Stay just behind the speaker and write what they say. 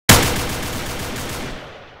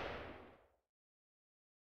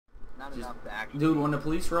Not enough to actually. Dude, when the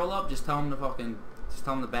police roll up, just tell them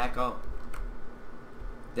to back up.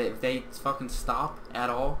 If they fucking stop at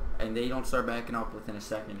all and they don't start backing up within a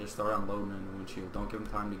second, just start unloading in the windshield. Don't give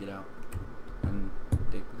them time to get out, and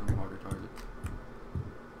they become harder targets.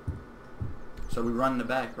 So we run in the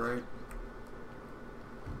back, right?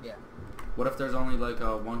 Yeah. What if there's only like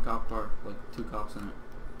one cop car, like 2 cops in it?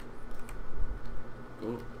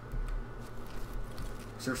 Cool.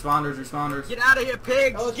 So responders. Get out of here,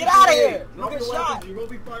 pigs! Oh, Get out of here! You Drop get your shot! weapons. You will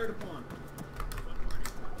be fired upon.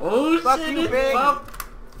 Oh Fuck shit! you, pig.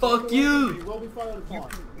 Fuck you! You will be fired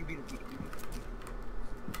upon.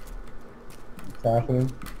 What's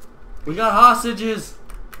happening? We got hostages.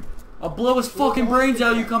 I'll blow his fucking brains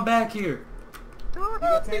out. You come back here. Dude, You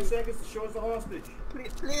got 10 seconds to show us the hostage.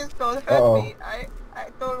 please don't hurt me. I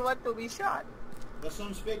don't want to be shot. That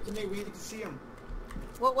sounds fake to me. We need to see him.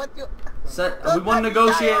 What you? We want a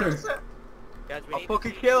negotiator. Guys, I'll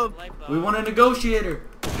fucking kill him. We want a negotiator.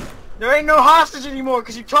 There ain't no hostage anymore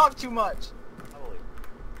because you talk too much. Holy.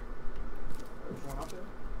 There's one up there.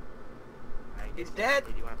 He's dead.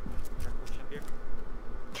 Do you want to push up here?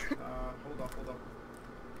 Hold up.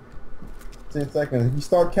 10 seconds. If you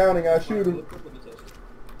start counting, I'll shoot him.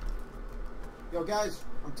 Yo, guys,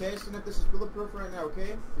 I'm testing if this is bulletproof right now,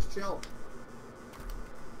 okay? Just chill.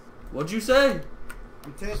 What'd you say?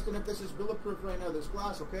 I'm testing if this is bulletproof right now, this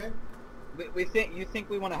glass, okay? You think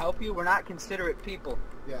we want to help you? We're not considerate people.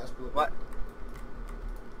 Yeah, it's bulletproof. What?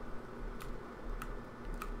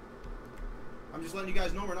 I'm just letting you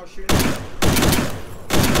guys know we're not shooting.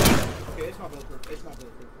 Okay, it's not bulletproof. It's not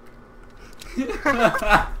bulletproof.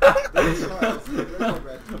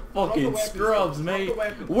 Fucking scrubs, mate.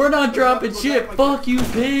 We're not dropping shit. Fuck you,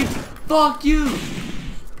 pig. Fuck you.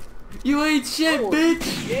 You ain't shit, bitch.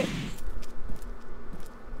 Shit.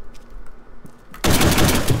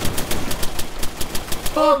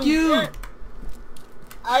 Fuck you. Shit.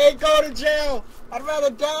 I ain't going to jail. I'd rather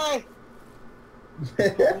die.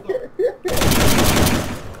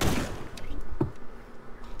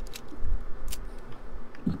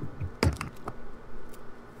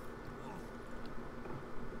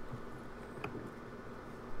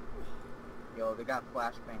 Yo, they got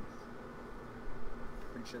flashbangs.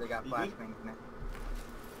 Pretty sure they got flashbangs, man.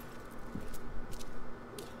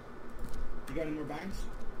 You got any more bangs?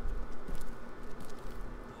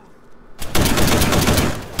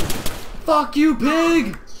 Fuck you,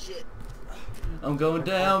 pig. Shit. I'm going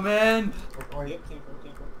down, man. Yep,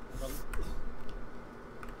 10-4.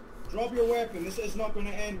 Drop your weapon. This is not going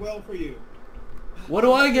to end well for you. What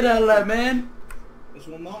do I get out of that, man? This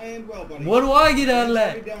will not end well, buddy. What do I get out of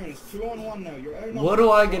that? It's 2-on-1 now. You're out. What do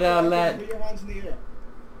I get out of that? Put your hands in the air.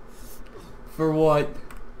 For what?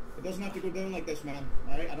 It doesn't have to go down like this, man.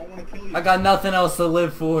 Alright? I don't want to kill you. I got nothing else to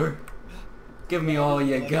live for. Give me all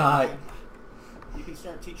you got. You can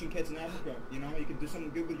start teaching kids in Africa. You know, you can do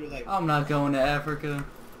something good with your life. I'm not going to Africa.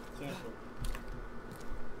 Seriously.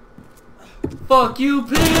 Fuck you,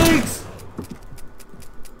 pigs!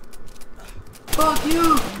 Fuck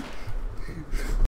you!